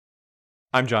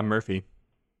I'm John Murphy,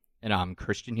 And I'm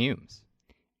Christian Humes.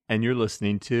 and you're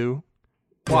listening to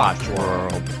Watch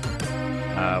World.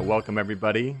 Welcome,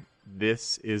 everybody.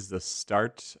 This is the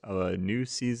start of a new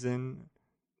season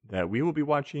that we will be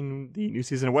watching, the new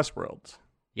season of Westworld.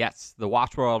 Yes, the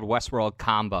Watch World Westworld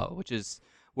combo, which is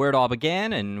where it all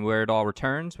began and where it all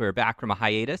returns. We're back from a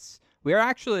hiatus. We are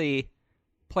actually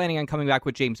planning on coming back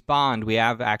with James Bond. We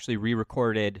have actually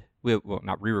re-recorded,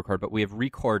 not re-recorded, but we have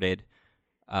recorded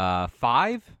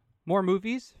 5 more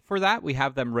movies for that. We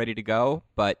have them ready to go,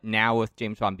 but now with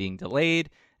James Bond being delayed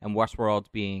and Westworld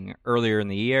being earlier in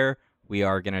the year, we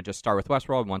are going to just start with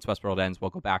Westworld. Once Westworld ends,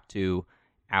 we'll go back to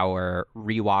our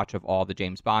rewatch of all the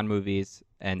James Bond movies,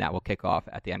 and that will kick off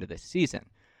at the end of this season.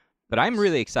 But I'm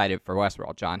really excited for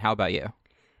Westworld, John. How about you?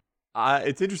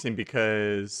 It's interesting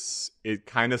because it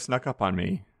kind of snuck up on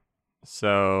me.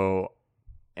 So,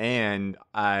 and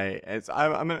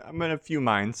I'm in a few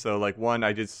minds. So, like, one,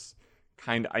 I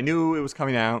knew it was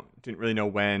coming out, didn't really know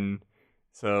when.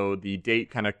 So the date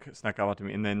kind of snuck up onto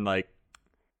me, and then like,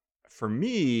 for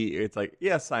me, it's like,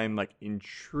 yes, I'm like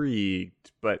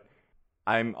intrigued, but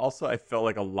I felt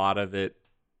like a lot of it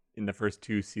in the first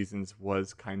 2 seasons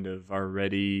was kind of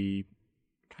already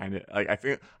kind of like, I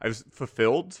feel I was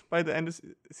fulfilled by the end of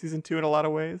season 2 in a lot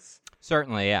of ways.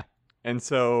 Certainly, yeah. And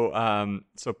so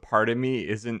part of me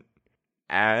isn't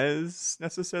as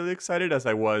necessarily excited as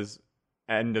I was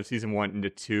end of season 1 into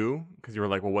 2, because you were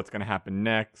like, well, what's going to happen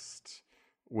next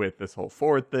with this whole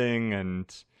Ford thing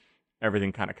and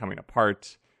everything kind of coming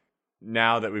apart.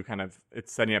 Now that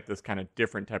it's setting up this kind of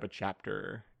different type of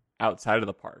chapter outside of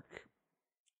the park,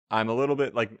 I'm a little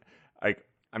bit like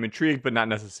I'm intrigued, but not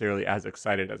necessarily as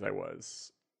excited as I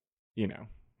was,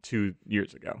 2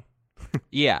 years ago.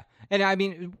 Yeah. And I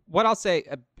mean, what I'll say,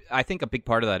 I think a big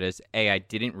part of that is, I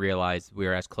didn't realize we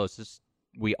were as close as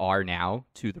we are now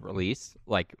to the release,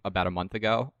 like about a month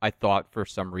ago. I thought for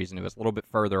some reason it was a little bit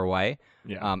further away.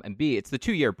 Yeah. And B, it's the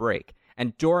 2-year break.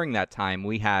 And during that time,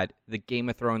 we had the Game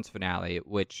of Thrones finale,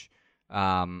 which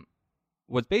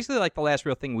was basically like the last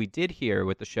real thing we did here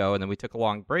with the show. And then we took a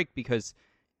long break because,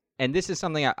 and this is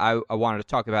something I wanted to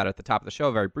talk about at the top of the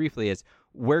show very briefly, is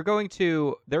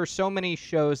there are so many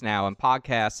shows now and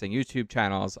podcasts and YouTube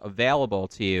channels available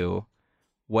to you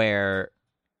where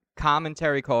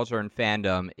commentary culture and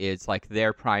fandom is like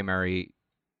their primary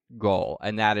goal,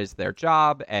 and that is their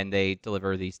job, and they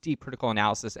deliver these deep critical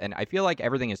analysis, and I feel like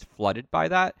everything is flooded by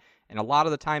that. And a lot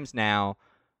of the times now,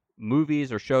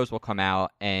 movies or shows will come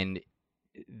out and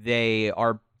they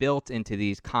are built into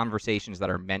these conversations that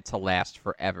are meant to last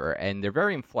forever, and they're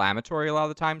very inflammatory a lot of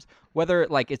the times, whether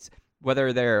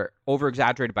they're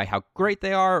over-exaggerated by how great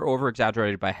they are or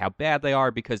over-exaggerated by how bad they are,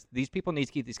 because these people need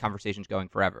to keep these conversations going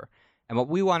forever. And what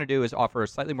we want to do is offer a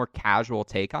slightly more casual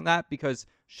take on that, because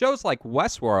shows like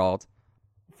Westworld,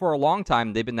 for a long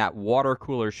time, they've been that water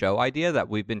cooler show idea that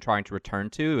we've been trying to return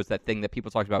to. It was that thing that people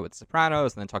talked about with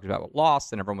Sopranos and then talked about with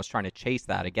Lost, and everyone was trying to chase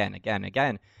that again.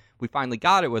 We finally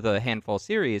got it with a handful of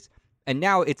series, and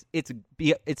now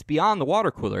it's beyond the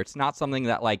water cooler. It's not something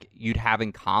that like you'd have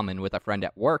in common with a friend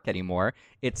at work anymore.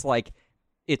 It's like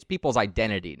it's people's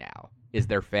identity now is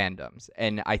their fandoms.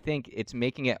 And I think it's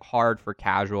making it hard for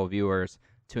casual viewers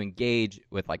to engage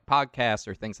with like podcasts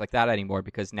or things like that anymore,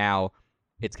 because now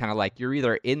it's kind of like you're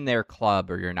either in their club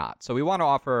or you're not. So we want to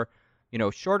offer,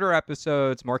 shorter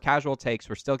episodes, more casual takes.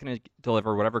 We're still going to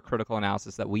deliver whatever critical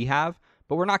analysis that we have,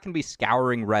 but we're not going to be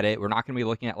scouring Reddit. We're not going to be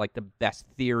looking at like the best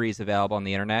theories available on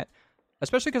the internet,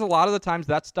 especially because a lot of the times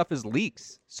that stuff is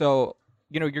leaks. So,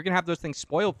 you're going to have those things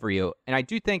spoiled for you. And I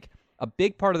do think a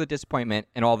big part of the disappointment,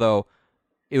 and although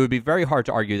it would be very hard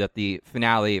to argue that the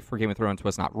finale for Game of Thrones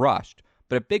was not rushed,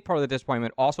 but a big part of the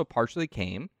disappointment also partially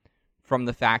came from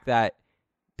the fact that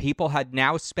people had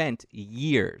now spent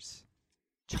years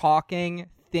talking,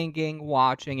 thinking,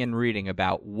 watching, and reading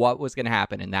about what was going to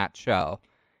happen in that show.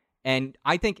 And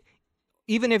I think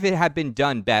even if it had been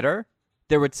done better,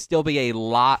 there would still be a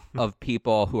lot of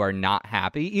people who are not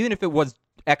happy, even if it was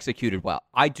executed well.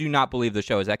 I do not believe the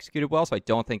show is executed well, so I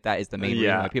don't think that is the main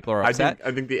reason why people are upset.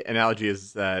 I think the analogy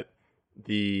is that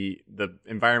the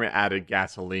environment added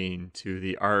gasoline to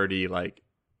the already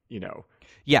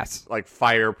yes, like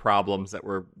fire problems that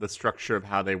were the structure of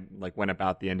how they like went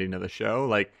about the ending of the show.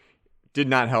 Like, did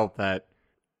not help that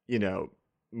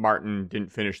Martin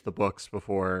didn't finish the books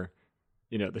before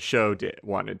the show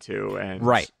wanted to, and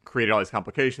created all these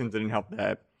complications. It didn't help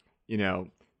that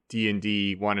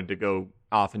D&D wanted to go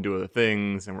off and do other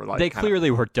things, and were like, they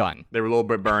clearly were done. They were a little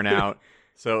bit burnt out.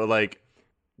 So like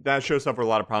that show suffered a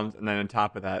lot of problems, and then on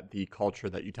top of that, the culture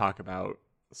that you talk about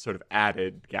sort of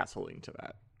added gasoline to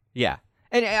that. Yeah.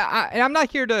 And I'm not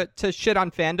here to shit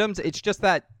on fandoms. It's just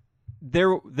that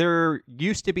there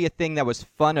used to be a thing that was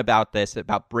fun about this,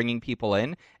 about bringing people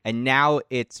in, and now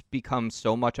it's become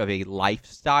so much of a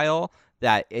lifestyle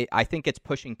that I think it's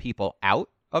pushing people out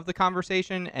of the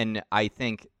conversation. And I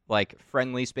think like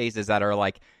friendly spaces that are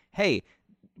like, hey,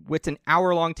 it's an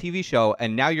hour-long TV show,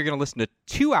 and now you're going to listen to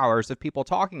 2 hours of people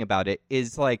talking about it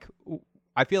is like,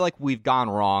 I feel like we've gone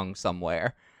wrong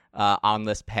somewhere on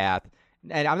this path.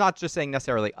 And I'm not just saying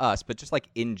necessarily us, but just like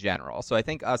in general. So I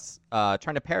think us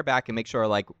trying to pare back and make sure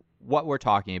like what we're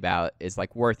talking about is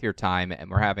like worth your time, and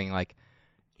we're having like,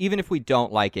 even if we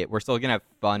don't like it, we're still going to have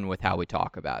fun with how we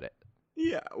talk about it.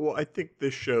 Yeah, well, I think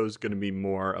this show's going to be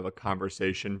more of a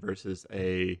conversation versus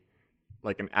an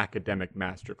academic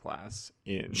masterclass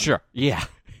in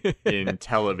in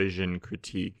television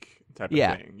critique type of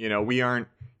thing. You know, we aren't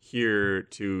here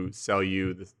to sell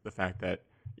you the fact that,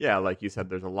 yeah, like you said,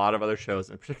 there's a lot of other shows,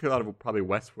 and particularly a lot of probably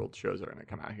Westworld shows that are going to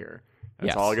come out here. And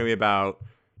it's all going to be about,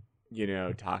 you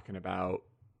know, talking about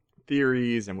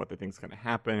theories and what they think's going to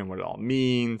happen and what it all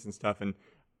means and stuff. And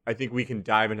I think we can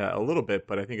dive into that a little bit,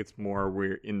 but I think it's more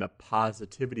we're in the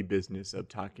positivity business of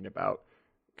talking about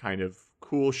kind of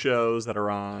cool shows that are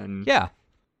on. Yeah.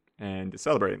 And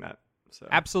celebrating that. So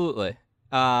absolutely.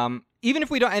 Even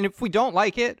if we don't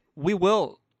like it, we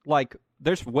will like.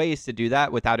 There's ways to do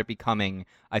that without it becoming,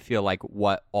 I feel like,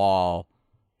 what all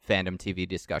fandom TV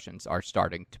discussions are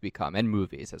starting to become, and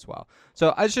movies as well.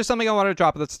 So it's just something I wanted to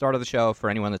drop at the start of the show for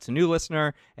anyone that's a new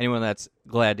listener, anyone that's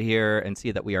glad to hear and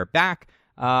see that we are back.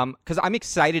 Because I'm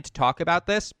excited to talk about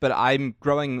this, but I'm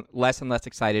growing less and less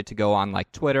excited to go on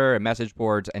like Twitter and message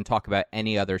boards and talk about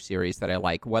any other series that I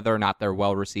like, whether or not they're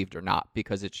well received or not,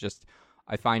 because it's just,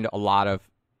 I find a lot of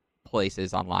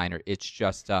places online, or it's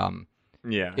just...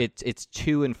 it's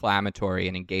too inflammatory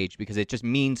and engaged because it just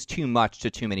means too much to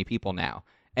too many people now,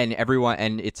 and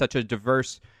it's such a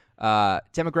diverse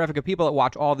demographic of people that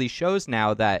watch all these shows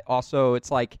now that also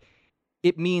it's like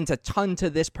it means a ton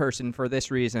to this person for this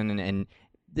reason, and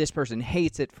this person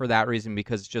hates it for that reason,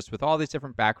 because just with all these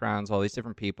different backgrounds, all these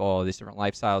different people, all these different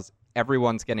lifestyles,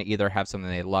 everyone's going to either have something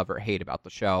they love or hate about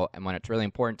the show, and when it's really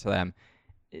important to them,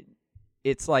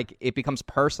 it's like it becomes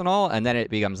personal, and then it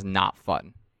becomes not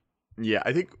fun. Yeah,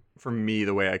 I think for me,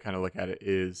 the way I kind of look at it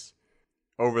is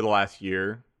over the last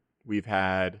year, we've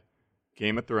had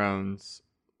Game of Thrones,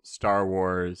 Star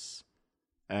Wars,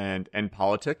 and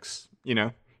politics, you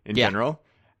know, in general.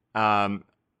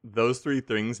 Those three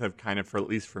things have kind of, for at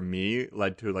least for me,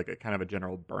 led to like a kind of a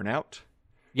general burnout.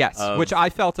 Yes, which I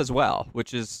felt as well,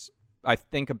 which is, I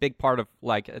think, a big part of,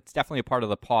 like, it's definitely a part of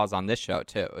the pause on this show,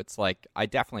 too. It's like, I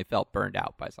definitely felt burned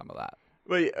out by some of that.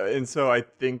 And so I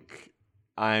think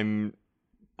I'm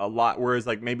a lot, whereas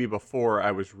like maybe before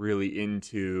I was really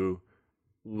into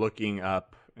looking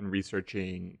up and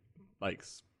researching, like,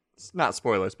 not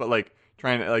spoilers, but like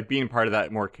trying to like being part of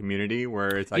that more community,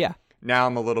 where it's like now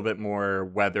I'm a little bit more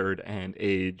weathered and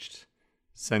aged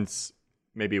since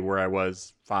maybe where I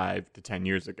was 5 to 10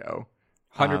 years ago.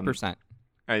 100%.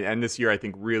 And this year I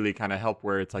think really kind of helped,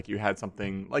 where it's like you had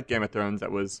something like Game of Thrones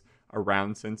that was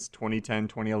around since 2010,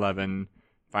 2011,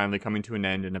 finally coming to an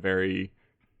end in a very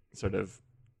sort of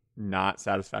not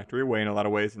satisfactory way in a lot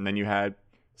of ways. And then you had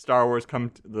Star Wars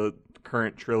the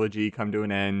current trilogy come to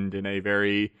an end in a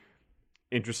very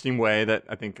interesting way that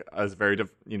I think is very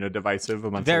divisive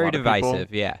amongst a lot of people.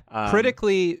 Yeah.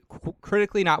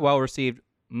 Critically not well received.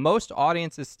 Most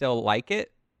audiences still like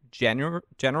it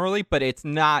generally, but it's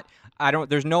not.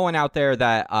 There's no one out there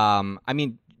that I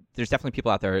mean, there's definitely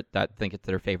people out there that think it's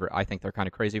their favorite. I think they're kind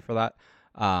of crazy for that.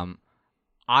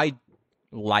 I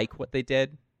like what they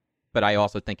did, but I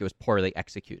also think it was poorly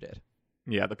executed.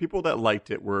 Yeah, the people that liked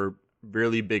it were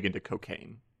really big into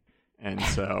cocaine. And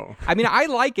so... I mean, I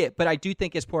like it, but I do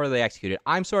think it's poorly executed.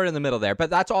 I'm sort of in the middle there. But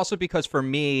that's also because, for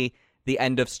me, the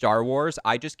end of Star Wars,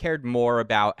 I just cared more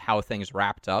about how things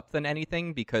wrapped up than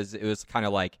anything, because it was kind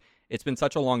of like, it's been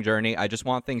such a long journey. I just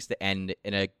want things to end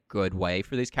in a good way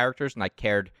for these characters, and I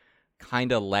cared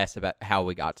kind of less about how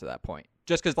we got to that point.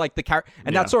 Just because, like,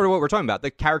 that's sort of what we're talking about. The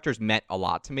characters meant a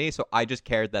lot to me, so I just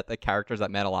cared that the characters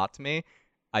that meant a lot to me,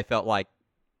 I felt like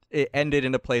it ended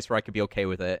in a place where I could be okay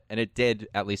with it, and it did,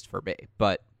 at least for me.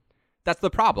 But that's the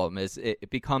problem, is it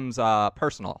becomes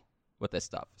personal with this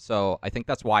stuff. So I think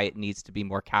that's why it needs to be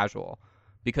more casual.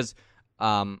 Because,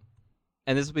 and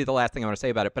this will be the last thing I want to say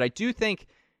about it, but I do think,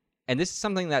 and this is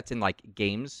something that's in, like,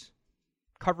 games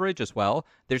coverage as well,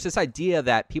 there's this idea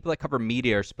that people that cover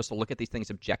media are supposed to look at these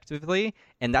things objectively,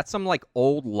 and that's some like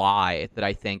old lie that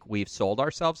I think we've sold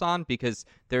ourselves on, because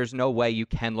there's no way you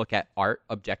can look at art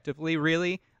objectively,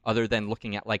 really, other than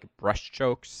looking at like brush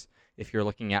strokes. If you're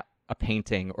looking at a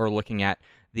painting or looking at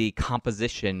the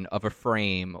composition of a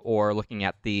frame or looking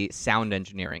at the sound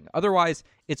engineering. Otherwise,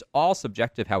 it's all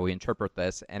subjective how we interpret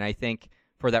this. And I think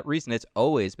for that reason, it's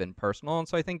always been personal. And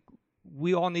so I think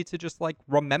we all need to just like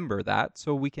remember that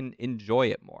so we can enjoy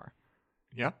it more.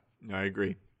 Yeah, no, I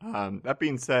agree. That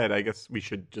being said, I guess we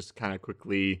should just kind of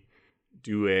quickly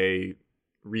do a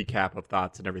recap of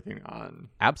thoughts and everything on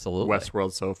Absolutely.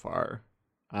 Westworld so far.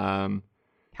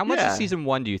 How much of season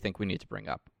 1 do you think we need to bring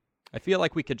up? I feel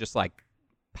like we could just like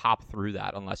pop through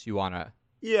that unless you want to.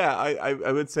 Yeah,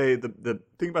 I would say the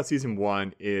thing about season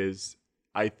 1 is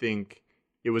I think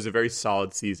it was a very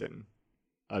solid season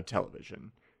of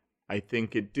television. I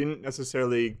think it didn't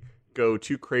necessarily go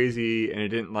too crazy, and it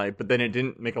didn't but then it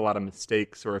didn't make a lot of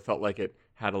mistakes, or it felt like it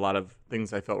had a lot of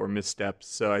things I felt were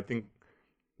missteps. So I think,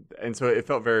 and so it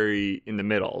felt very in the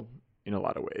middle in a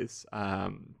lot of ways.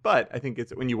 But I think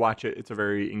when you watch it, it's a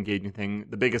very engaging thing.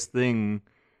 The biggest thing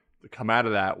that come out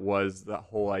of that was the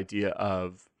whole idea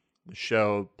of the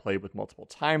show played with multiple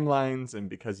timelines, and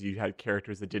because you had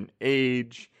characters that didn't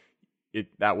age,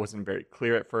 that wasn't very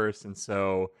clear at first, and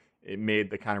so it made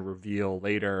the kind of reveal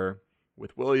later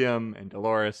with William and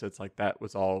Dolores. It's like that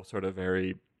was all sort of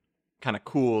very kind of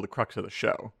cool, the crux of the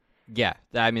show. Yeah,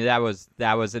 I mean that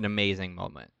was an amazing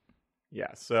moment.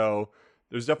 Yeah, so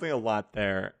there's definitely a lot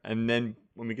there. And then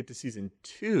when we get to season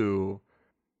 2,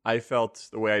 I felt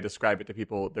the way I describe it to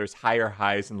people, there's higher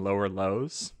highs and lower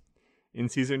lows in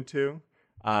season 2,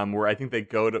 where I think they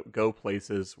go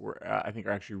places where I think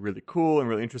are actually really cool and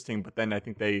really interesting, but then I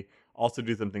think they also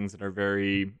do some things that are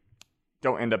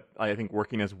don't end up, I think,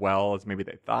 working as well as maybe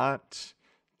they thought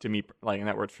to me, and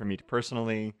that worked for me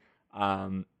personally.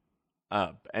 And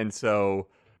so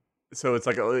it's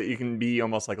like you can be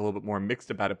almost like a little bit more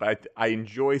mixed about it, but I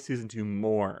enjoy season 2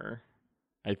 more,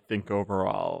 I think,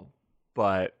 overall,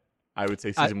 but I would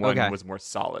say season 1 was more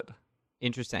solid.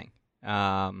 Interesting.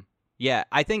 Yeah,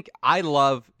 I think I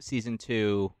love season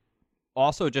 2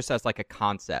 also just as like a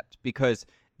concept because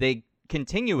they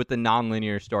continue with the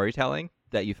nonlinear storytelling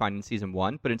that you find in season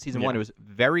 1, but in season 1 it was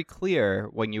very clear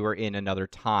when you were in another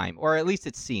time, or at least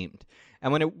it seemed.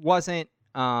 And when it wasn't,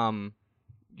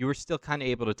 you were still kind of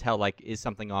able to tell, like, is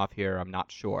something off here? I'm not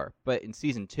sure. But in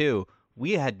season 2,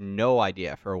 we had no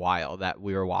idea for a while that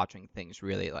we were watching things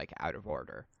really like out of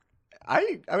order.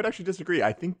 I would actually disagree.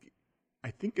 I think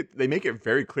they make it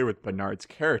very clear with Bernard's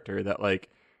character that like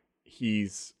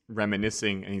he's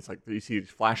reminiscing and he's like you see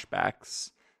these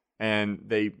flashbacks. And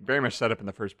they very much set up in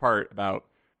the first part about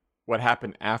what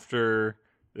happened after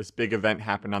this big event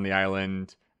happened on the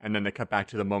island. And then they cut back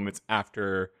to the moments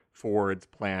after Ford's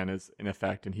plan is in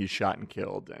effect and he's shot and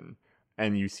killed.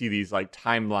 And you see these like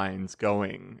timelines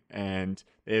going and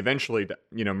they eventually,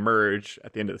 merge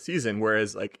at the end of the season.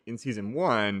 Whereas like in season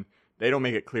 1, they don't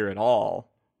make it clear at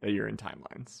all that you're in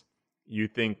timelines. You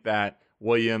think that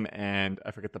William and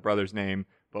I forget the brother's name,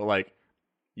 but like,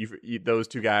 those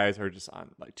two guys are just on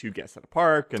like two guests at a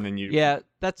park, and then yeah,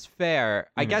 that's fair.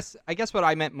 Mm-hmm. I guess what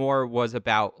I meant more was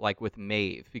about like with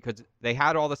Maeve, because they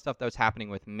had all the stuff that was happening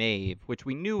with Maeve, which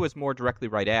we knew was more directly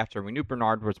right after. We knew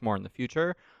Bernard was more in the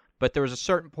future, but there was a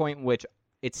certain point in which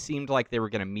it seemed like they were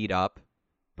going to meet up,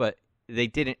 but they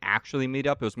didn't actually meet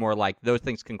up. It was more like those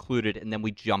things concluded, and then we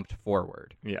jumped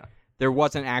forward. Yeah. There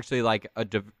wasn't actually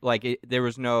there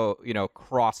was no,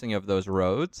 crossing of those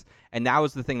roads. And that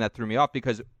was the thing that threw me off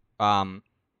because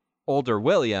older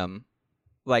William,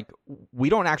 like, we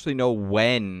don't actually know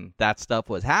when that stuff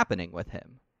was happening with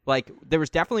him. Like, there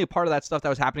was definitely a part of that stuff that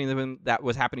was happening with him that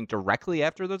was happening directly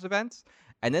after those events.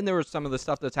 And then there was some of the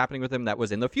stuff that's happening with him that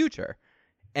was in the future.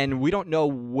 And we don't know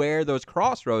where those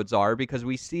crossroads are because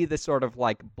we see this sort of,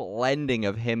 like, blending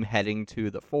of him heading to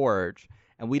the Forge.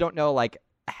 And we don't know, like,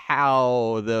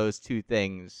 how those two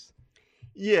things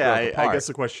I guess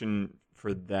the question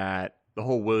for that, the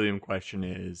whole William question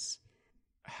is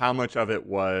how much of it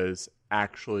was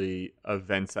actually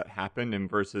events that happened and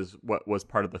versus what was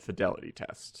part of the fidelity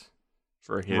test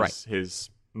for his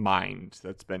mind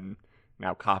that's been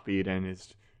now copied and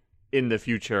is in the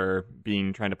future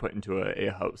trying to put into a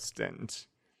host and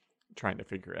trying to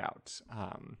figure it out.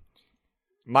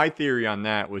 My theory on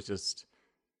that was just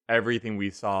everything we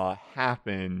saw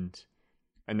happened,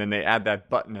 and then they add that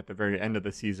button at the very end of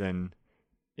the season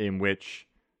in which,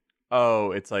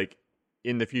 it's like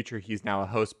in the future he's now a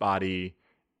host body,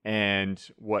 and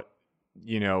what,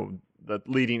 the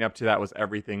leading up to that was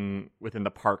everything within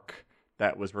the park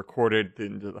that was recorded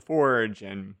into the Forge,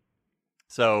 and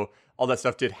so all that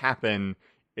stuff did happen.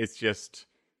 It's just,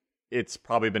 it's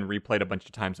probably been replayed a bunch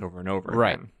of times over and over again.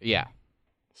 Right, yeah.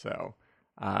 So,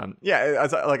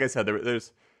 like I said,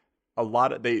 there's a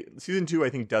lot of season 2 I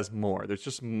think does more. There's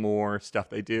just more stuff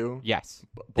they do. Yes.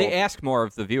 Both, They ask more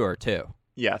of the viewer, too.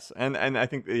 yes, and I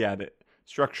think the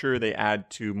structure they add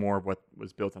to more of what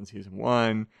was built on season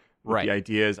 1. With Right. The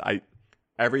ideas,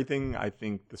 everything. I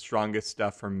think the strongest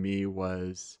stuff for me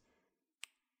was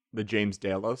the James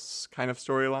Delos kind of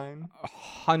storyline.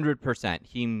 100%.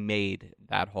 He made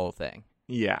that whole thing.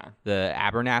 Yeah, The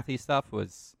Abernathy stuff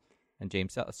and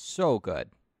James Delos, so good.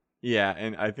 yeah,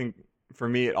 and I think for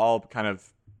me it all kind of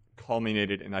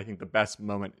culminated, and I think the best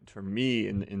moment for me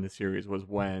in the series was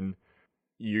when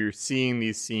you're seeing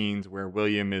these scenes where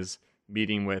William is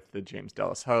meeting with the James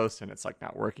Delos host, and it's like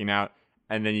not working out,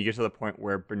 and then you get to the point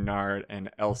where Bernard and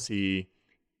Elsie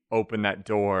open that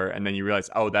door, and then you realize,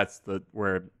 oh, that's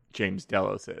where James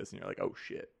Delos is, and you're like, oh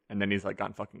shit, and then he's like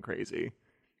gone fucking crazy,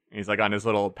 and he's like on his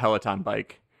little Peloton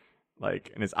bike,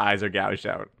 like, and his eyes are gouged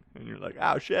out, and you're like,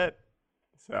 oh shit.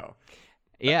 So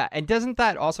Yeah, and doesn't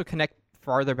that also connect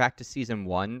farther back to season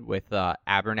 1 with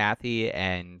Abernathy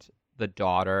and the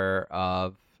daughter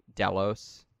of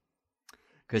Delos?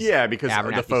 yeah, because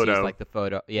Abernathy the photo, sees, like, the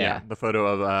photo. Yeah. the photo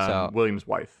of William's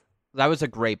wife. That was a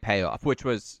great payoff, which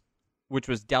was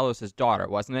Delos' daughter,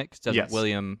 wasn't it? 'Cause doesn't Yes.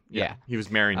 William, yeah. He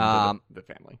was marrying the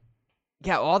family.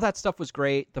 Yeah, all that stuff was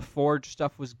great. The Forge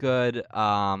stuff was good.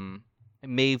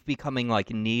 Maeve becoming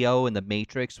like Neo in the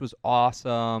Matrix was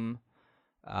awesome.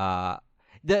 The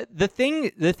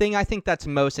thing I think that's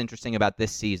most interesting about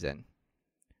this season,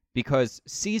 because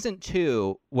season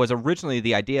 2 was originally,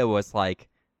 the idea was like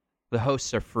the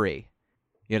hosts are free.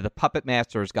 You know, the puppet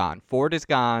master is gone. Ford is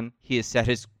gone. He has set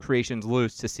his creations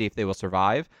loose to see if they will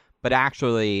survive. But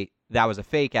actually, that was a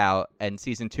fake out, and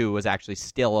season 2 was actually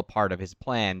still a part of his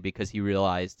plan, because he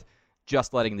realized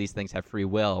just letting these things have free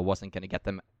will wasn't going to get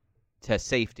them to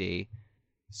safety.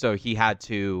 So he had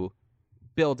to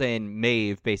build in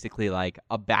Maeve, basically like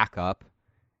a backup,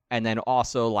 and then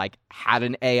also like had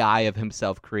an AI of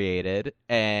himself created,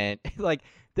 and like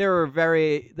there are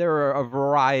a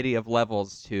variety of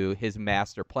levels to his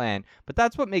master plan. But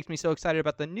that's what makes me so excited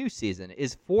about the new season,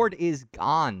 is Ford is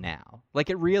gone now. Like,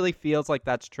 it really feels like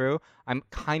that's true. I'm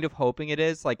kind of hoping it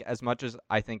is. Like, as much as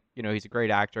I think, he's a great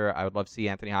actor, I would love to see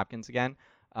Anthony Hopkins again.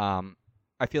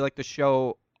 I feel like the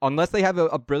show, unless they have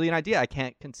a brilliant idea I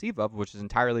can't conceive of, which is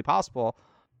entirely possible,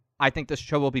 I think this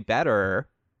show will be better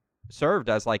served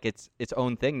as like its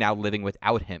own thing now, living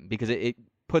without him, because it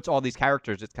puts all these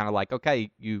characters, it's kind of like, okay,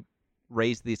 you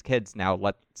raised these kids, now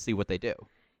let's see what they do.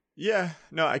 Yeah,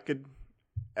 no,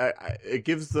 it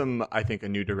gives them, I think, a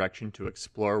new direction to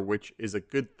explore, which is a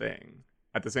good thing.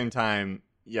 At the same time,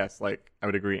 yes, like, I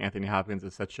would agree, Anthony Hopkins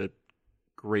is such a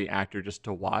great actor just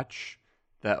to watch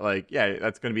that, like, yeah,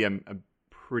 that's going to be a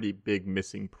pretty big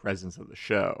missing presence of the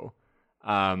show.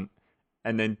 And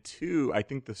then 2, I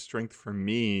think the strength for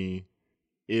me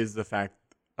is the fact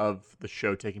of the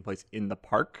show taking place in the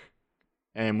park.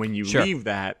 And when you leave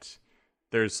that,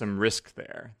 there's some risk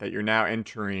there that you're now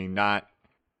entering not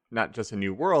just a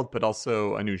new world, but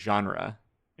also a new genre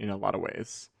in a lot of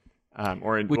ways.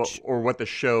 Or what the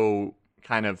show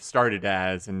kind of started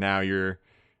as, and now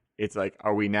it's like,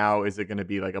 is it going to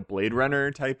be like a Blade Runner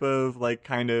type of like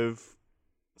kind of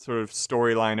sort of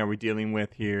storyline are we dealing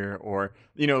with here? Or,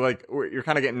 like you're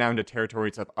kind of getting down to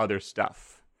territories of other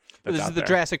stuff. This is the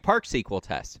Jurassic Park sequel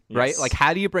test, right? Yes. Like,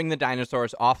 how do you bring the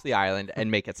dinosaurs off the island and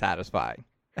make it satisfying?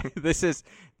 This is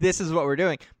what we're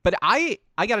doing. But I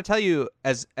got to tell you,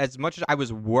 as much as I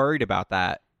was worried about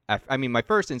that, I mean, my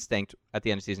first instinct at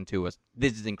the end of season 2 was,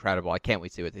 this is incredible. I can't wait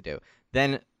to see what they do.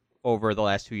 Then over the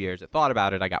last 2 years, I thought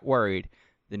about it. I got worried.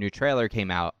 The new trailer came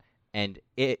out, and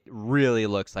it really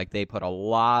looks like they put a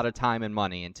lot of time and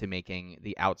money into making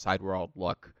the outside world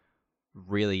look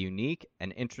really unique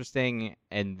and interesting,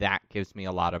 and that gives me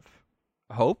a lot of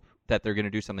hope that they're going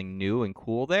to do something new and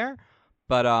cool there.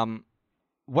 But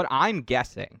what I'm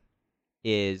guessing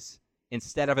is,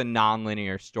 instead of a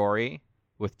non-linear story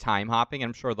with time hopping,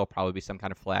 I'm sure there'll probably be some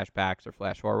kind of flashbacks or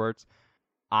flash forwards,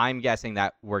 I'm guessing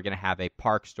that we're going to have a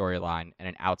park storyline and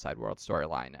an outside world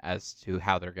storyline as to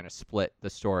how they're going to split the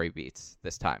story beats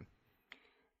this time.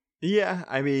 Yeah,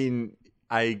 I mean,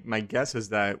 my guess is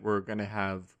that we're going to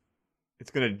have, it's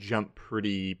going to jump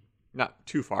pretty, not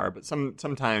too far, but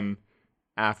sometime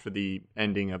after the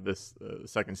ending of this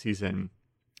second season,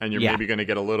 and you're maybe going to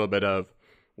get a little bit of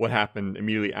what happened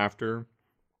immediately after,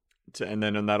 and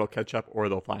that'll catch up, or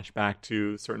they'll flash back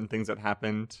to certain things that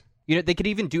happened. They could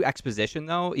even do exposition,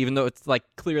 though, even though it's like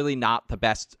clearly not the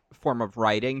best form of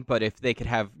writing. But if they could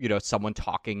have, someone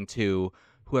talking to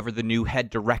whoever the new head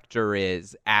director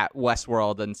is at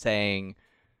Westworld and saying,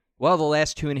 well, the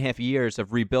last 2.5 years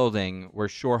of rebuilding were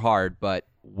sure hard, but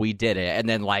we did it. And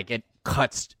then like it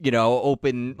cuts,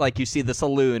 open, like you see the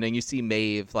saloon and you see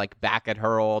Maeve like back at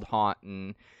her old haunt,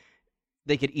 and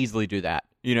they could easily do that,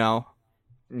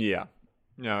 Yeah.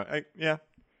 No.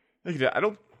 I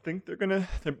don't think they're gonna.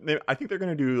 I think they're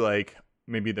gonna do like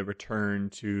maybe the return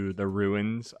to the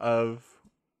ruins of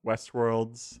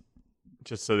Westworlds,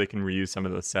 just so they can reuse some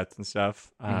of those sets and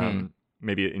stuff.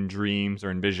 Maybe in dreams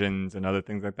or in visions and other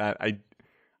things like that.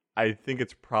 I think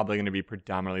it's probably going to be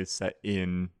predominantly set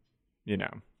in,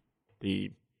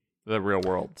 the real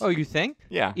world. Oh, you think?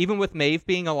 Yeah. Even with Maeve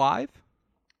being alive?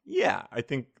 Yeah, I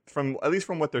think at least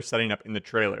from what they're setting up in the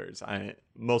trailers,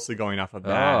 mostly going off of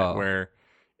that, where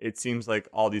it seems like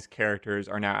all these characters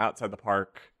are now outside the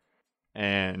park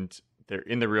and they're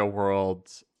in the real world,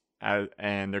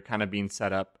 and they're kind of being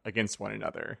set up against one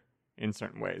another in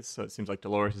certain ways. So it seems like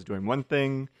Dolores is doing one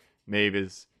thing, Maeve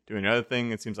is doing another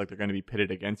thing. It seems like they're going to be pitted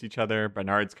against each other.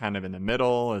 Bernard's kind of in the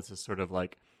middle. It's just sort of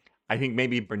like, I think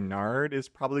maybe Bernard is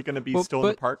probably going to be still in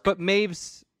the park. But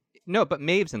Maeve's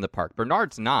in the park.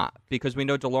 Bernard's not, because we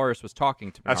know Dolores was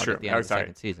talking to Bernard at the end of the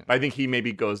second season. I think he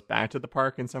maybe goes back to the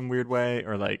park in some weird way,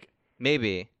 or like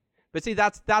maybe. But see,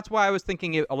 that's why I was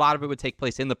thinking a lot of it would take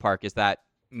place in the park. Is that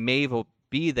Maeve will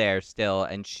be there still,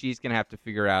 and she's going to have to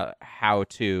figure out how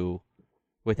to,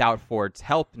 without Ford's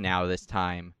help now this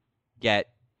time, get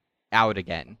out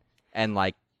again. And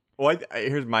like, well,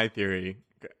 here's my theory,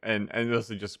 and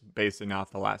this is just basing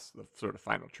off the sort of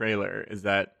final trailer, is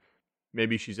that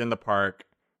maybe she's in the park.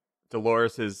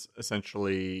 Dolores has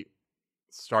essentially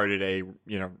started a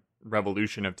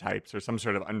revolution of types, or some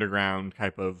sort of underground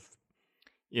type of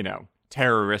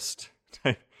terrorist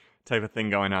type of thing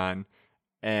going on.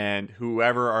 And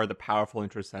whoever are the powerful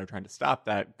interests that are trying to stop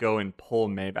that go and pull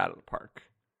Maeve out of the park.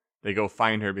 They go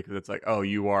find her because it's like, oh,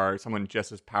 you are someone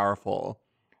just as powerful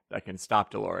that can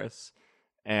stop Dolores,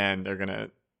 and they're gonna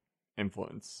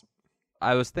influence.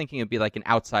 I was thinking it'd be like an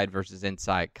outside versus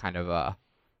inside kind of a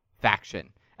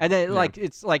faction, and then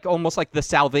it's like almost like the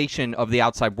salvation of the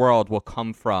outside world will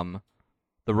come from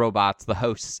the robots, the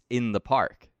hosts in the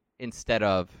park, instead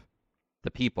of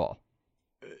the people.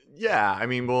 Yeah, I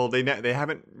mean, well, they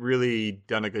haven't really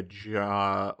done a good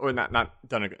job, or not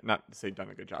to say done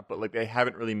a good job, but like they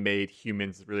haven't really made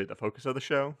humans really the focus of the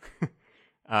show.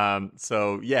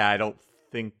 So yeah, I don't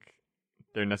think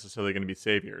they're necessarily going to be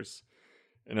saviors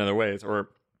in other ways. Or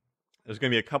there's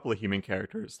going to be a couple of human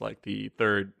characters, like the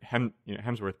third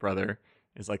Hemsworth brother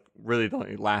is like really the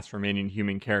only last remaining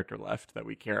human character left that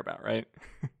we care about, right?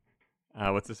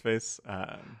 What's his face?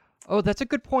 Oh, that's a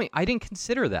good point. I didn't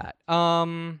consider that.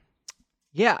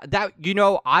 Yeah, that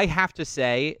I have to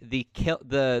say the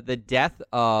death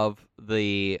of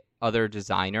the other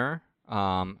designer.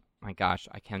 My gosh,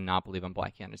 I cannot believe I'm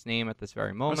blanking on his name at this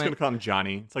very moment. I'm just gonna call him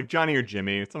Johnny. It's like Johnny or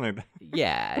Jimmy. It's something like that.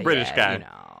 Yeah, the British guy.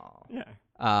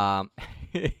 Yeah.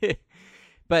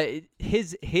 But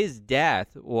his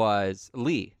death was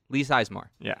Lee Sizemore.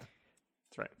 Yeah,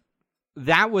 that's right.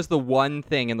 That was the one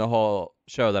thing in the whole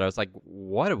show that I was like,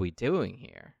 what are we doing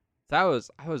here? I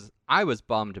was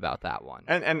bummed about that one.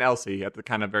 And Elsie at the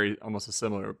kind of almost a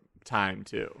similar time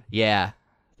too. Yeah,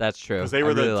 that's true. Because they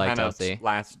were really the kind of Elsie.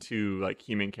 last two like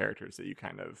human characters that you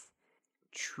kind of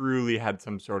truly had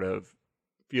some sort of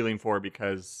feeling for,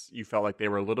 because you felt like they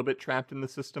were a little bit trapped in the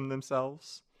system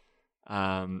themselves.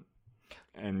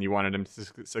 And you wanted them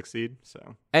to succeed.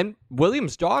 So, and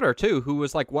William's daughter too, who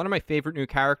was like one of my favorite new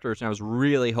characters, and I was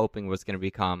really hoping was going to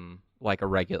become like a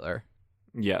regular.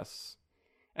 Yes,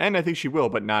 and I think she will,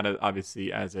 but not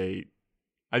obviously as a.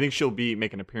 I think she'll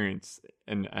make an appearance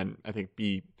and I think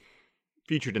be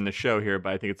featured in the show here,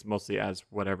 but I think it's mostly as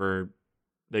whatever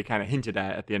they kind of hinted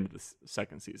at the end of the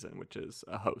second season, which is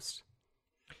a host.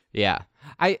 Yeah,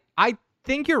 I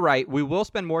think you're right. We will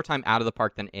spend more time out of the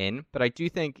park than in, but I do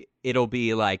think it'll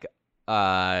be like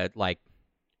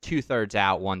 2/3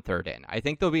 out, 1/3 in. I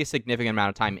think there'll be a significant amount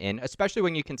of time in, especially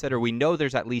when you consider we know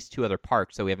there's at least 2 other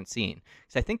parks that we haven't seen.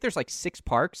 Because I think there's like 6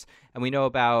 parks, and we know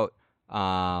about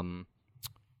what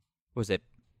was it?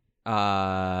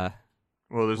 Well,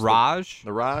 there's Raj,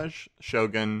 the Raj,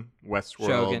 Shogun,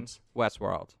 Westworld.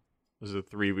 Those are the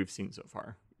 3 we've seen so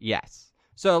far. Yes.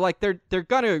 So like they're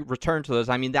gonna return to those.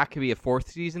 I mean, that could be a 4th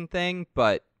season thing,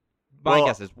 but my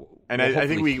guess is, and I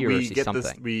think we get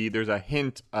something. this. There's a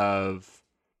hint of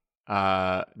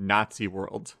Nazi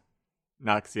world,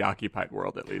 Nazi occupied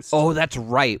world at least. Oh, that's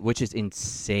right, which is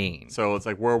insane. So it's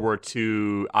like World War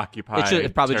II occupied.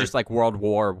 It's probably just like World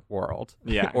War world.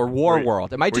 Yeah, or War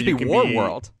world. It might just be War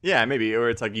world. Yeah, maybe, or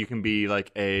it's like you can be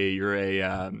like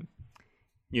one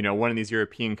of these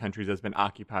European countries that's been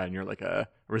occupied, and you're like a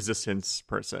resistance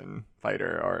person,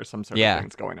 fighter, or some sort of thing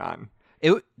that's going on.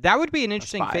 That would be an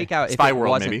interesting spy. fake out if Spy it World,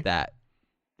 wasn't maybe. that.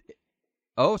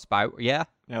 Oh, Spy, yeah,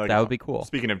 Yeah, like, that would be cool.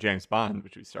 Speaking of James Bond,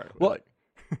 which we started with, Well,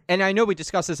 and I know we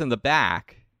discussed this in the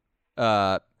back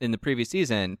in the previous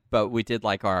season, but we did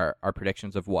like our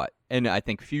predictions of what. And I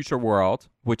think Future World,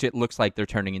 which it looks like they're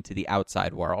turning into the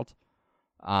outside world.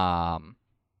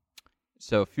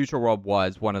 So Future World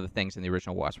was one of the things in the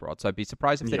original Westworld. So I'd be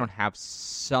surprised if they don't have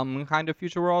some kind of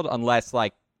Future World, unless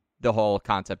like the whole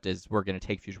concept is we're going to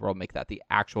take Future World, make that the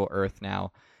actual Earth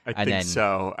now. I think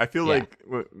so. I feel like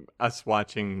us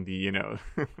watching the,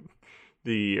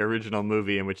 the original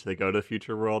movie in which they go to the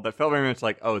future world, that felt very much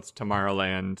like, oh, it's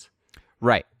Tomorrowland.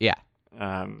 Right, yeah.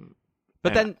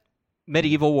 But then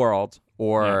medieval world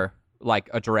or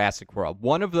like a Jurassic World.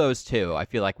 One of those two I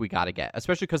feel like we got to get,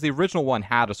 especially because the original one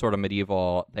had a sort of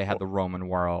medieval, they had the Roman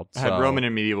world. I had Roman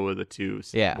and medieval were the two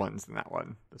ones in that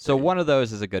one. So one of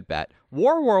those is a good bet.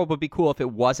 War World would be cool if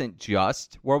it wasn't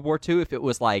just World War II, if it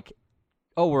was like,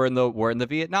 oh, we're in the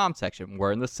Vietnam section,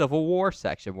 we're in the Civil War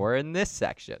section, we're in this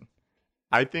section.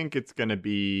 I think it's going to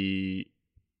be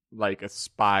like a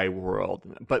spy world,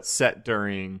 but set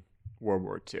during World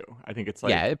War II. I think it's like...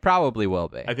 Yeah, it probably will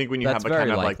be. I think when you have a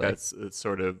kind of like that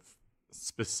sort of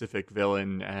specific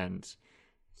villain and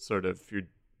sort of you're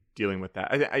dealing with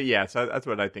that. So that's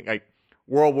what I think. Like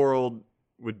World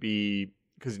would be...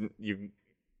 Because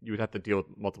you would have to deal with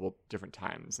multiple different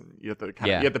times, and you have to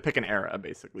you have to pick an era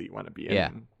basically you want to be in.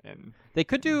 Yeah. And they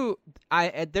could do.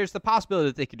 There's the possibility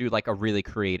that they could do like a really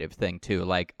creative thing too,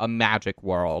 like a magic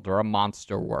world or a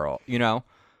monster world.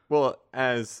 Well,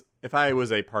 as if I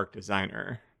was a park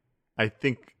designer, I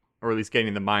think, or at least getting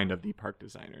in the mind of the park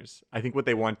designers, I think what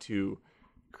they want to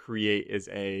create is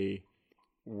a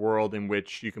world in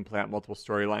which you can play out multiple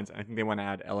storylines. And I think they want to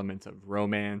add elements of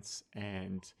romance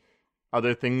and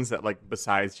other things that like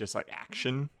besides just like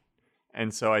action.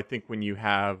 And so I think when you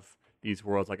have these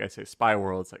worlds, like I say, spy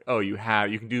worlds, like, oh, you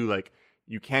can do like,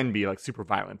 you can be like super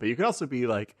violent, but you can also be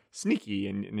like sneaky,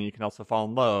 and then you can also fall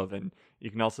in love, and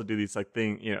you can also do these like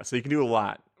things, so you can do a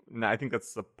lot. And I think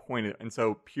that's the point. And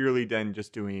so purely then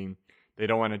just doing, they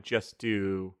don't want to just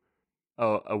do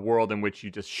a world in which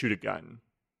you just shoot a gun.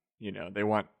 They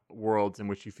want worlds in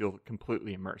which you feel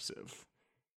completely immersive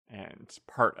and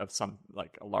part of some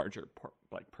like a larger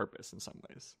like purpose in some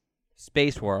ways.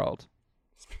 Space world.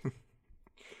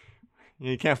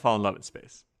 You can't fall in love in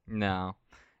space. No.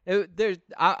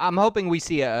 I'm hoping we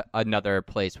see another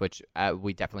place, which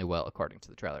we definitely will, according to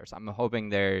the trailers. I'm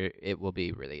hoping it will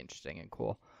be really interesting and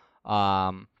cool.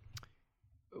 What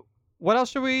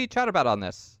else should we chat about on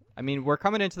this? I mean, we're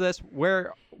coming into this.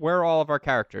 Where are all of our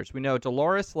characters? We know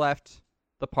Dolores left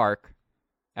the park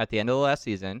at the end of the last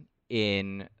season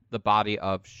in the body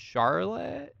of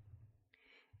Charlotte.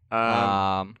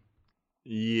 So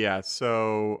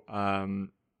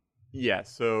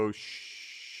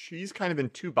she's kind of in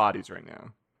two bodies right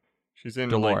now. She's in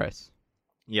Dolores.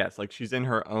 Like she's in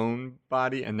her own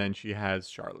body, and then she has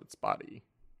Charlotte's body.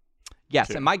 Yes,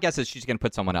 too. And my guess is she's going to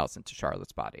put someone else into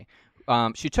Charlotte's body.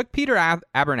 She took Peter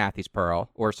Abernathy's pearl,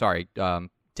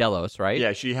 Delos, right?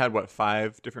 Yeah, she had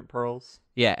 5 different pearls?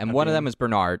 Yeah, and one of them is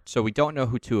Bernard, so we don't know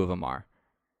who 2 of them are.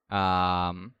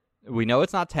 We know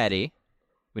it's not Teddy.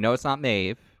 We know it's not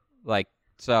Maeve.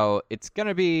 So it's going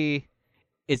to be...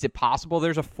 Is it possible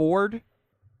there's a Ford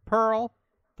pearl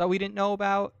that we didn't know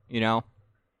about? Yeah,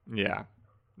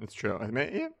 that's true.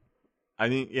 I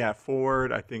think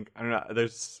Ford, I don't know.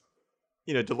 There's...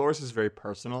 Dolores is very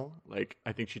personal. Like,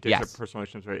 I think she takes her personal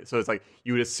relations very... So it's like,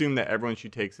 you would assume that everyone she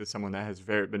takes is someone that has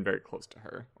been very close to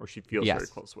her, or she feels very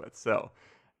close with. So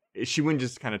she wouldn't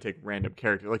just kind of take random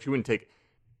characters. Like, she wouldn't take,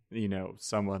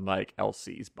 someone like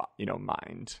Elsie's,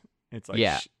 mind. It's like,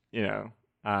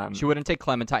 she wouldn't take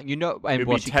Clementine. And it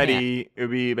would be Teddy. It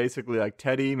would be basically like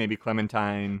Teddy, maybe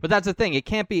Clementine. But that's the thing. It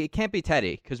can't be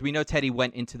Teddy, because we know Teddy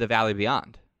went into the Valley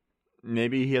Beyond.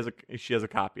 Maybe she has a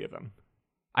copy of him.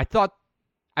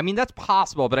 That's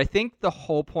possible, but I think the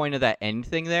whole point of that end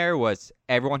thing there was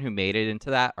everyone who made it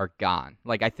into that are gone.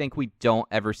 Like, I think we don't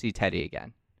ever see Teddy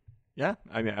again. Yeah,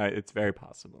 it's very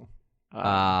possible.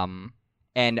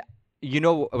 And you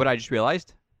know what I just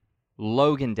realized?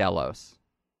 Logan Delos,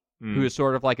 who is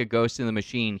sort of like a ghost in the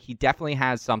machine, he definitely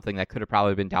has something that could have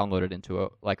probably been downloaded into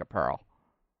a pearl.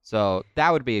 So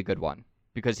that would be a good one,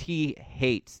 because he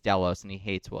hates Delos and he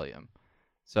hates William.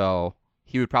 So...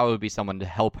 he would probably be someone to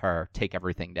help her take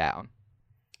everything down.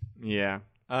 Yeah.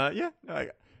 I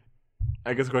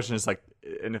guess the question is like,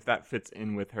 and if that fits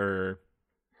in with her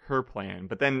plan,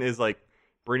 but then is like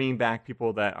bringing back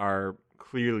people that are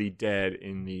clearly dead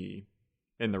in the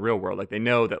real world. Like, they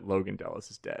know that Logan Delos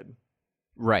is dead.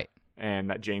 Right. And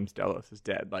that James Delos is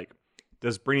dead. Like,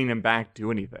 does bringing him back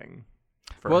do anything?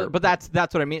 Well, but that's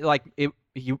what I mean. Like,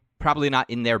 you probably not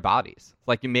in their bodies.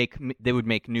 Like, they would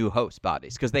make new host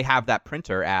bodies because they have that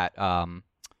printer at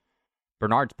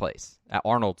Bernard's place, at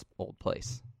Arnold's old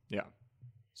place. Yeah.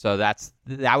 So that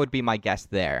would be my guess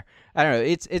there. I don't know.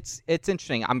 It's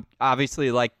interesting. I'm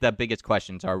obviously, like, the biggest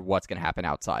questions are what's going to happen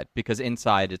outside, because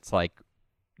inside it's like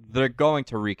they're going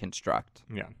to reconstruct.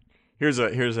 Yeah. Here's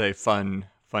a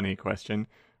funny question.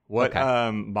 What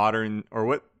modern or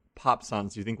what pop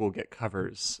songs do you think will get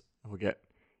covers? Will get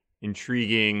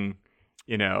intriguing,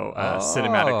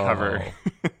 cinematic cover?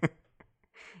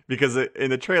 Because in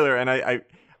the trailer, and I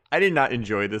did not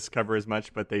enjoy this cover as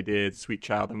much, but they did "Sweet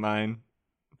Child of Mine"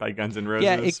 by Guns N'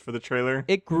 Roses for the trailer.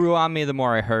 It grew on me the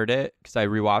more I heard it because I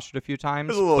rewatched it a few times.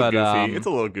 It's a little goofy. It's a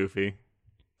little goofy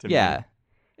to me. Yeah,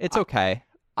 it's okay.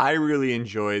 I really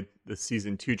enjoyed the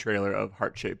season 2 trailer of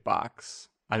Heart Shaped Box.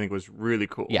 I think it was really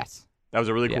cool. Yes. That was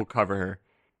a really cool cover.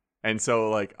 And so,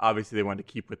 like, obviously they wanted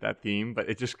to keep with that theme, but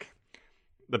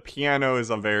the piano is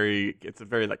a very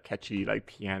like catchy, like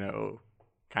piano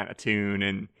kind of tune.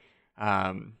 And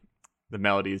the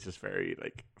melody is just very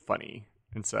like funny.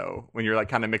 And so when you're like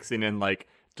kind of mixing in like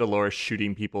Dolores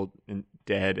shooting people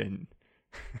dead and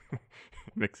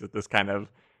mix with this kind of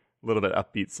little bit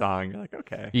upbeat song, you're like,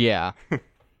 okay. Yeah.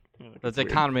 Like, the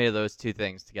economy of those two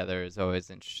things together is always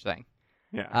interesting.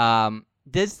 Yeah.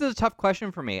 This is a tough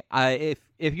question for me. If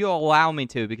you'll allow me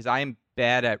to, because I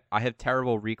have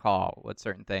terrible recall with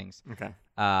certain things. Okay.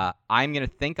 I'm gonna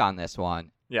think on this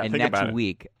one. Yeah. And think next about it.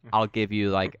 week I'll give you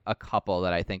like a couple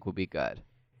that I think will be good.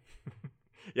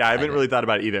 Yeah, I haven't really thought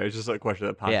about it either. It's just a question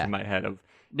that pops in my head of.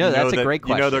 No, that's a great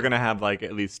question. They're gonna have like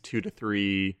at least 2 to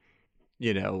 3,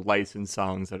 licensed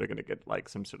songs that are gonna get like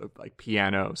some sort of like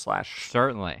piano /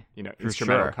 certainly,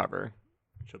 instrumental cover,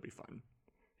 which will be fun.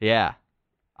 Yeah.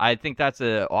 I think that's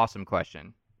an awesome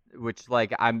question, which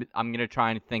like I'm gonna try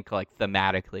and think like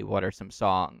thematically what are some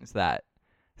songs that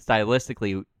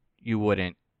stylistically you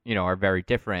wouldn't are very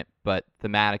different, but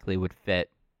thematically would fit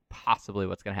possibly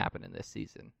what's gonna happen in this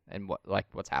season and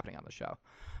what's happening on the show.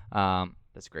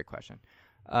 That's a great question.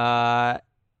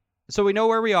 So we know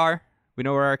where we are, we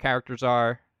know where our characters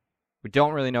are, we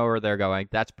don't really know where they're going.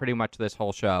 That's pretty much this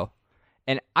whole show,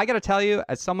 and I gotta tell you,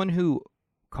 as someone who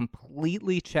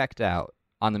completely checked out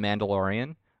on The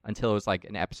Mandalorian until it was like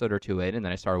an episode or 2 in, and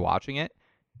then I started watching it.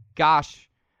 Gosh,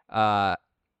 I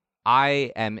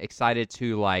am excited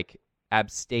to like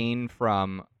abstain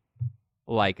from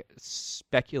like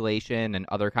speculation and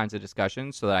other kinds of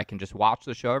discussions so that I can just watch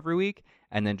the show every week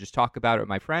and then just talk about it with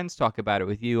my friends, talk about it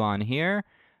with you on here,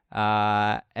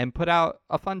 and put out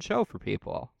a fun show for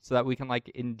people so that we can like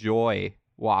enjoy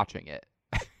watching it.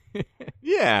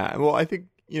 Yeah, well, I think,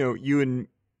 you and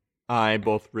I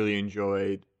both really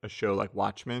enjoyed a show like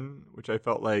Watchmen, which I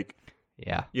felt like,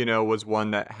 was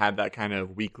one that had that kind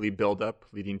of weekly buildup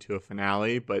leading to a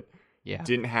finale, but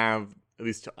didn't have, at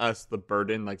least to us, the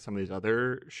burden like some of these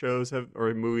other shows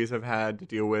or movies have had to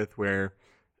deal with, where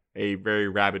a very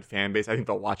rabid fan base. I think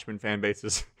the Watchmen fan base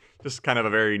is just kind of a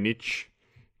very niche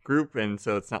group, and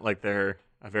so it's not like they're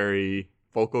a very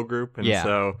vocal group, and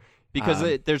so.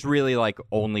 Because there's really like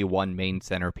only one main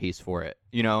centerpiece for it,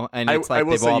 and it's I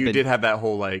will say you did have that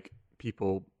whole like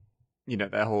people,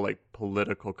 that whole like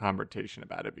political conversation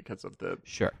about it because of the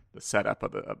setup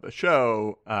of the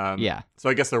show. So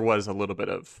I guess there was a little bit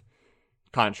of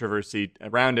controversy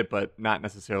around it, but not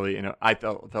necessarily. I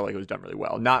felt like it was done really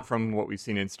well, not from what we've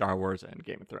seen in Star Wars and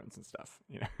Game of Thrones and stuff.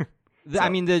 So. I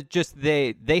mean,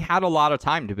 they had a lot of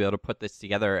time to be able to put this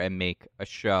together and make a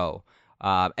show.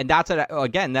 And that's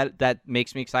again that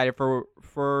makes me excited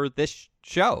for this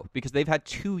show, because they've had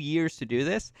 2 years to do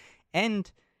this,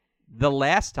 and the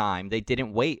last time they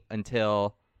didn't wait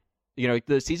until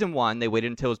the season 1, they waited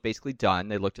until it was basically done.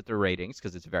 They looked at their ratings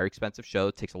because it's a very expensive show,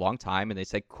 it takes a long time, and they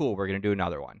said, cool, we're going to do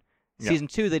another one. Season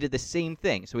 2, they did the same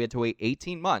thing, so we had to wait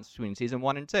 18 months between season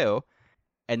 1 and 2,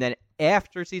 and then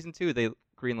after season 2 they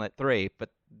greenlit 3, but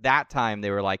that time they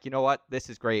were like, you know what, this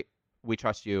is great. We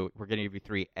trust you. We're going to give you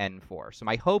 3 and 4. So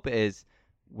my hope is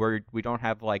we don't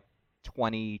have like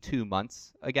 22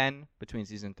 months again between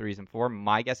season 3 and 4.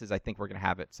 My guess is I think we're going to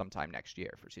have it sometime next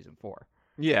year for season 4.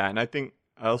 Yeah, and I think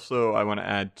also I want to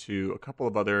add to a couple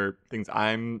of other things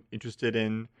I'm interested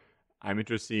in. I'm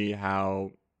interested to see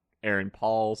how Aaron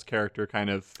Paul's character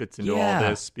kind of fits into all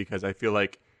this, because I feel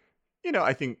like,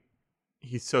 I think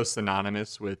he's so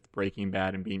synonymous with Breaking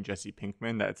Bad and being Jesse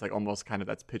Pinkman that it's like almost kind of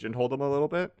that's pigeonholed him a little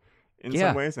bit. In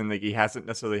some ways, and like he hasn't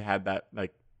necessarily had that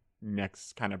like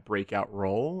next kind of breakout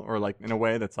role, or like in a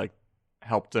way that's like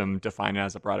helped him define it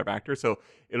as a broader actor. So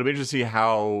it'll be interesting to see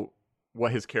how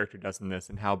what his character does in this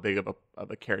and how big of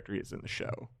a character he is in the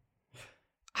show.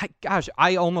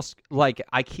 I almost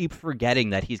I keep forgetting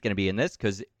that he's going to be in this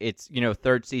because it's,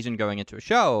 third season going into a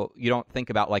show. You don't think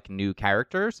about like new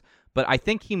characters, but I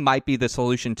think he might be the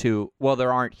solution to, well,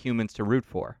 there aren't humans to root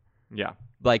for. Yeah.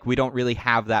 Like we don't really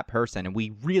have that person, and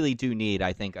we really do need,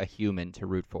 I think, a human to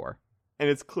root for. And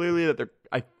it's clearly that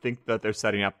I think that they're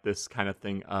setting up this kind of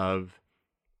thing of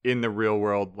in the real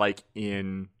world, like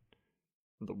in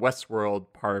the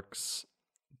Westworld parks,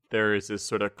 there is this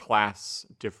sort of class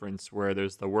difference where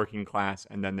there's the working class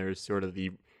and then there's sort of the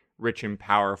rich and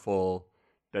powerful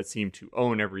that seem to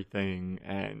own everything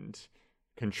and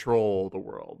control the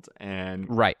world. And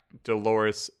right.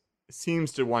 Dolores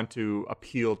seems to want to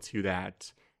appeal to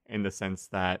that in the sense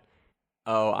that,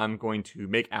 oh, I'm going to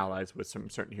make allies with some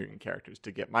certain human characters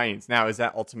to get my ends. Now, is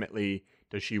that ultimately,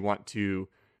 does she want to,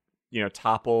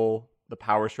 topple the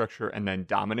power structure and then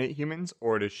dominate humans?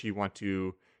 Or does she want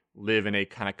to live in a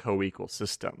kind of co-equal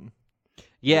system?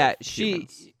 Yeah,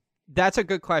 that's a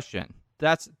good question.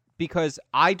 That's because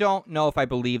I don't know if I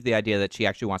believe the idea that she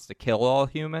actually wants to kill all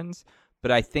humans, but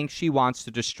I think she wants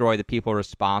to destroy the people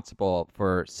responsible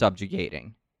for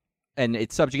subjugating. And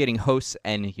it's subjugating hosts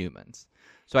and humans.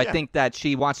 So I think that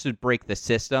she wants to break the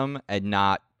system and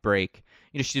not break,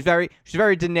 she's very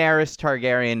Daenerys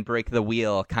Targaryen, break the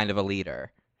wheel kind of a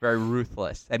leader. Very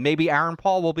ruthless. And maybe Aaron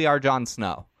Paul will be our Jon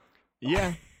Snow.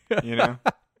 Yeah.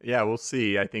 Yeah, we'll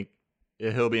see. I think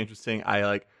he'll be interesting.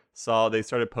 I saw they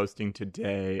started posting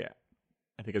today.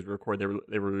 I think as we record,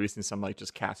 they were releasing some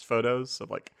just cast photos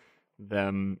of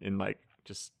them in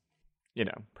just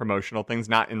promotional things,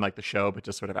 not in the show, but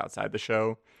just sort of outside the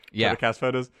show. Yeah, cast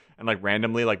photos, and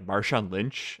randomly Marshawn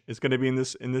Lynch is going to be in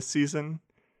this season.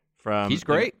 He's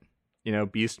great.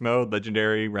 Beast mode,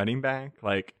 legendary running back.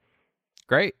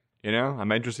 Great.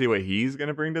 I'm interested to see what he's going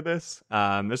to bring to this.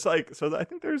 There's so I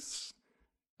think there's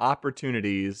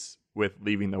opportunities with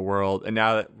leaving the world. And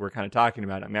now that we're kind of talking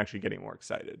about it, I'm actually getting more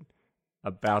excited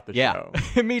about the show.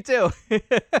 Yeah, me too.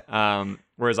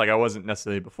 Whereas I wasn't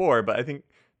necessarily before, but I think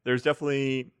there's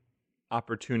definitely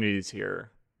opportunities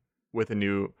here with a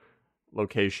new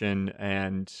location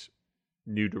and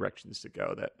new directions to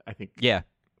go that I think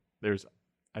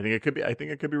I think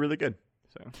it could be really good.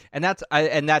 So. And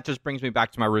that just brings me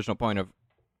back to my original point of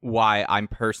why I'm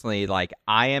personally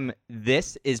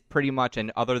this is pretty much,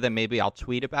 and other than maybe I'll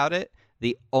tweet about it,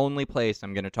 the only place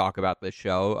I'm going to talk about this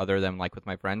show, other than with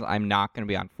my friends. I'm not going to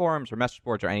be on forums or message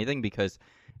boards or anything, because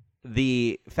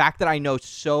the fact that I know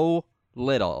so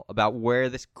little about where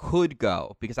this could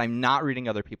go, because I'm not reading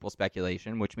other people's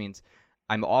speculation, which means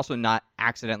I'm also not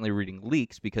accidentally reading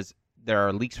leaks, because there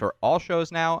are leaks for all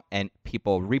shows now, and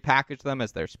people repackage them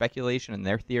as their speculation and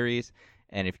their theories.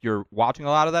 And if you're watching a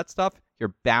lot of that stuff,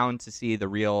 you're bound to see the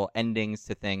real endings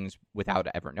to things without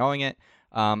ever knowing it.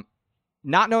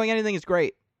 Not knowing anything is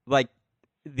great.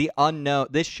 The unknown,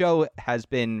 this show has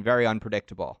been very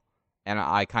unpredictable, and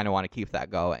I kind of want to keep that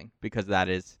going, because that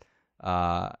is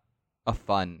a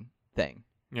fun thing.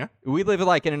 Yeah. We live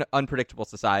in an unpredictable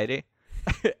society.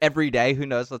 Every day, who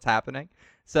knows what's happening?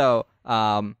 So,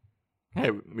 hey,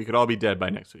 we could all be dead by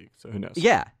next week, so who knows?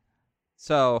 Yeah.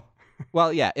 So,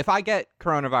 well, yeah, if I get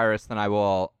coronavirus, then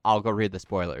I'll go read the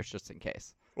spoilers just in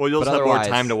case. Well, you'll just have more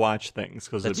time to watch things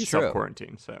because it'll be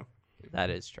self-quarantine, so. That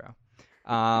is true.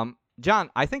 John,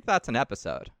 I think that's an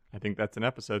episode. I think that's an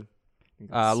episode.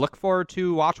 Look forward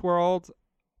to Watch World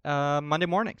Monday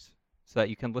mornings so that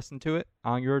you can listen to it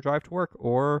on your drive to work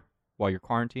or while you're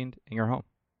quarantined in your home.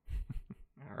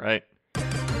 All right.